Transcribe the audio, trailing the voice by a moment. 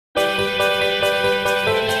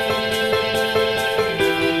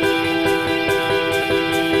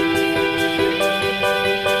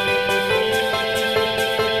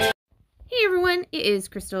is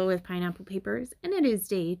Crystal with Pineapple Papers, and it is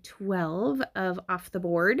day 12 of Off the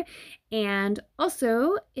Board, and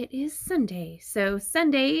also it is Sunday. So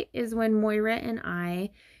Sunday is when Moira and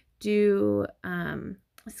I do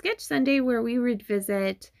Sketch Sunday, where we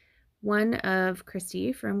revisit one of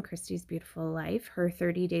Christy from Christy's Beautiful Life, her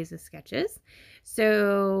 30 Days of Sketches.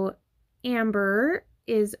 So Amber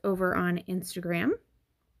is over on Instagram,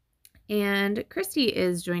 and Christy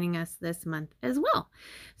is joining us this month as well.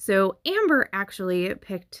 So Amber actually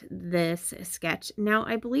picked this sketch. Now,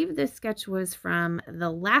 I believe this sketch was from the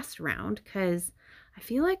last round because I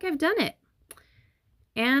feel like I've done it.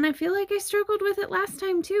 And I feel like I struggled with it last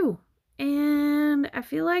time too. And I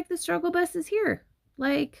feel like the struggle bus is here.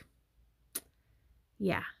 Like,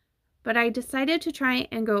 yeah. But I decided to try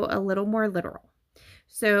and go a little more literal.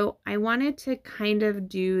 So I wanted to kind of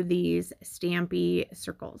do these stampy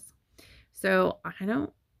circles. So I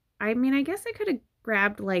guess I could have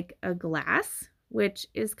grabbed like a glass, which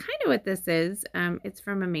is kind of what this is. It's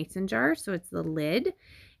from a mason jar, so it's the lid.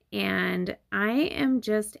 And I am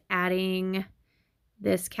just adding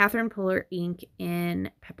this Catherine Puller ink in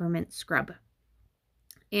peppermint scrub.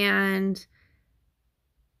 And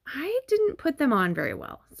I didn't put them on very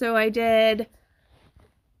well. So I did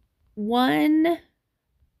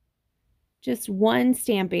just one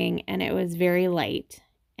stamping, and it was very light.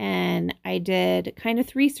 And I did kind of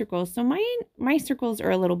 3 circles. So my circles are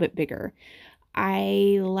a little bit bigger.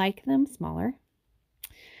 I like them smaller.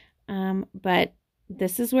 But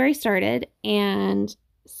this is where I started. And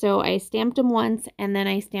so I stamped them once, and then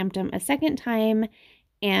I stamped them a second time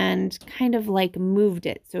and kind of like moved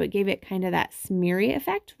it. So it gave it kind of that smeary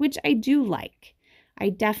effect, which I do like. I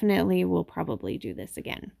definitely will probably do this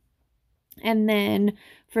again. And then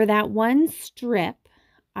for that one strip,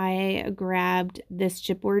 I grabbed this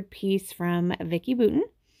chipboard piece from Vicki Boutin.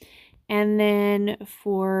 And then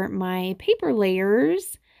for my paper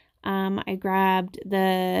layers, I grabbed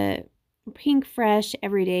the Pink Fresh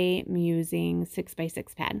Everyday Musing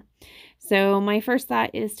 6x6 pad. So my first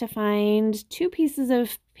thought is to find 2 pieces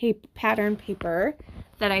of pattern paper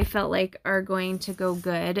that I felt like are going to go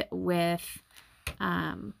good with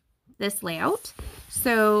this layout.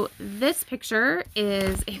 So this picture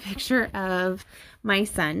is a picture of my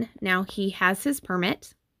son. Now he has his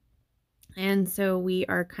permit, and so we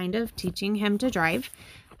are kind of teaching him to drive,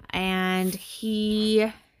 and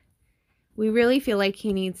we really feel like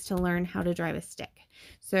he needs to learn how to drive a stick.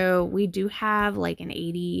 So we do have like an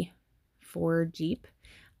 84 Jeep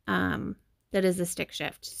that is a stick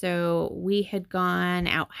shift. So we had gone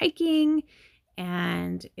out hiking,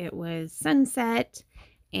 and it was sunset,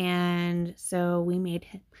 and so we made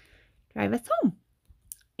him drive us home.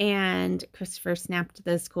 And Christopher snapped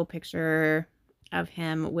this cool picture of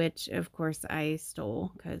him, which of course I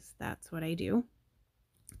stole because that's what I do.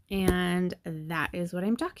 And that is what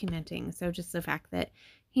I'm documenting. So just the fact that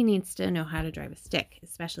he needs to know how to drive a stick,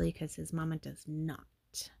 especially because his mama does not.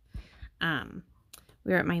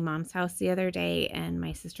 We were at my mom's house the other day, and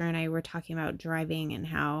my sister and I were talking about driving and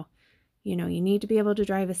how, you need to be able to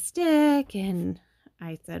drive a stick. And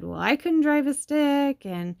I said, well, I couldn't drive a stick.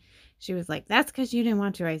 And she was like, that's because you didn't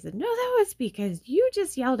want to. I said, no, that was because you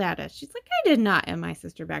just yelled at us. She's like, I did not. And my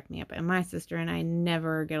sister backed me up. And my sister and I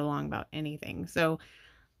never get along about anything. So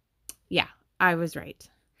yeah, I was right.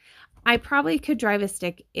 I probably could drive a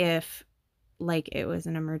stick if like it was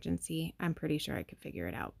an emergency. I'm pretty sure I could figure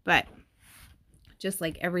it out. But just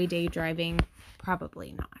like everyday driving,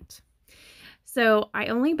 probably not. So I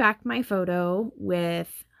only backed my photo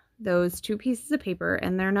with those 2 pieces of paper,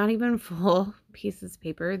 and they're not even full pieces of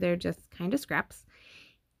paper. They're just kind of scraps.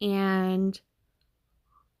 And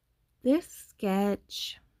this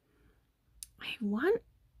sketch, I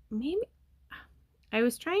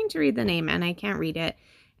was trying to read the name and I can't read it.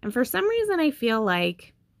 And for some reason I feel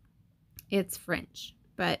like it's French,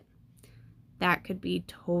 but that could be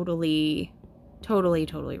totally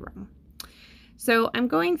wrong. So I'm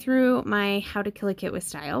going through my How to Kill a Kit with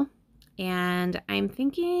Style, and I'm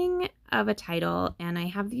thinking of a title, and I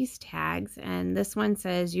have these tags, and this one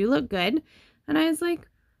says, "You look good." And I was like,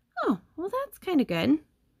 oh, well, that's kind of good.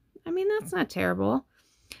 I mean, that's not terrible.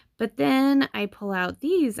 But then I pull out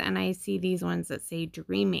these, and I see these ones that say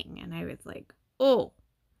dreaming, and I was like, oh,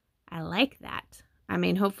 I like that. I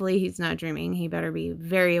mean, hopefully he's not dreaming. He better be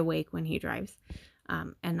very awake when he drives,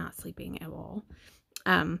 and not sleeping at all.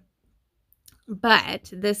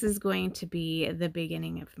 But this is going to be the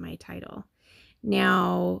beginning of my title.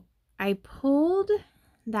 Now, I pulled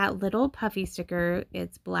that little puffy sticker.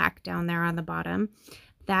 It's black down there on the bottom.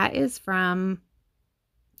 That is from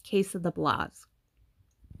Case of the Blahs.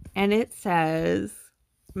 And it says,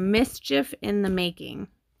 mischief in the making.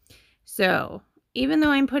 So even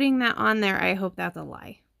though I'm putting that on there, I hope that's a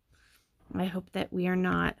lie. I hope that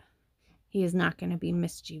he is not going to be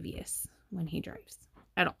mischievous when he drives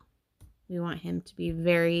at all. We want him to be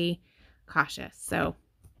very cautious. So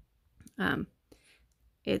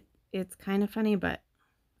it's kind of funny, but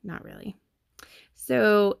not really.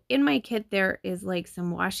 So in my kit, there is like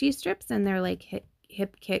some washi strips, and they're like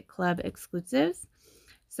Hip Kit Club exclusives.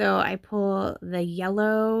 So I pull the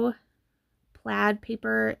yellow plaid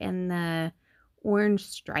paper and the orange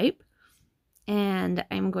stripe, and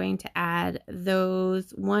I'm going to add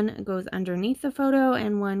those. One goes underneath the photo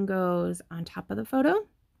and one goes on top of the photo.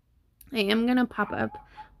 I am going to pop up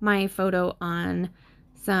my photo on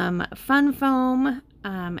some fun foam,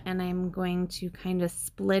 and I'm going to kind of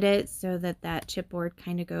split it so that that chipboard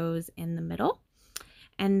kind of goes in the middle.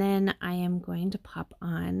 And then I am going to pop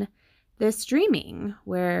on the streaming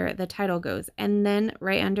where the title goes. And then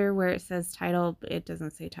right under where it says title, it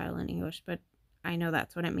doesn't say title in English, but I know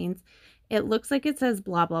that's what it means. It looks like it says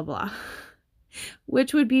blah, blah, blah,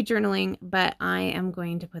 which would be journaling, but I am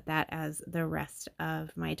going to put that as the rest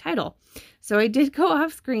of my title. So I did go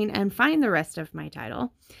off screen and find the rest of my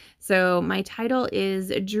title. So my title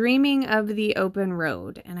is Dreaming of the Open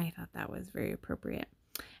Road, and I thought that was very appropriate.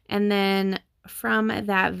 And then from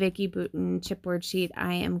that Vicki Boutin chipboard sheet,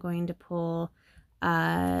 I am going to pull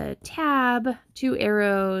a tab, 2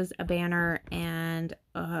 arrows, a banner, and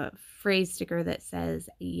a phrase sticker that says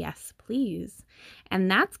yes please. And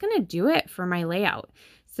that's going to do it for my layout.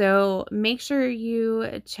 So make sure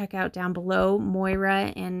you check out down below.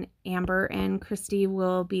 Moira and Amber and Christy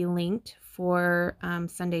will be linked for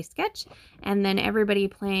Sunday Sketch, and then everybody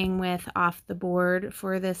playing with Off the Board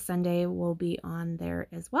for this Sunday will be on there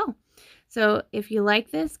as well. So if you like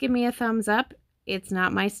this, give me a thumbs up. It's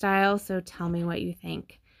not my style, so tell me what you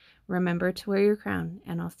think. Remember to wear your crown,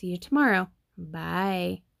 and I'll see you tomorrow.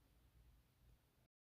 Bye.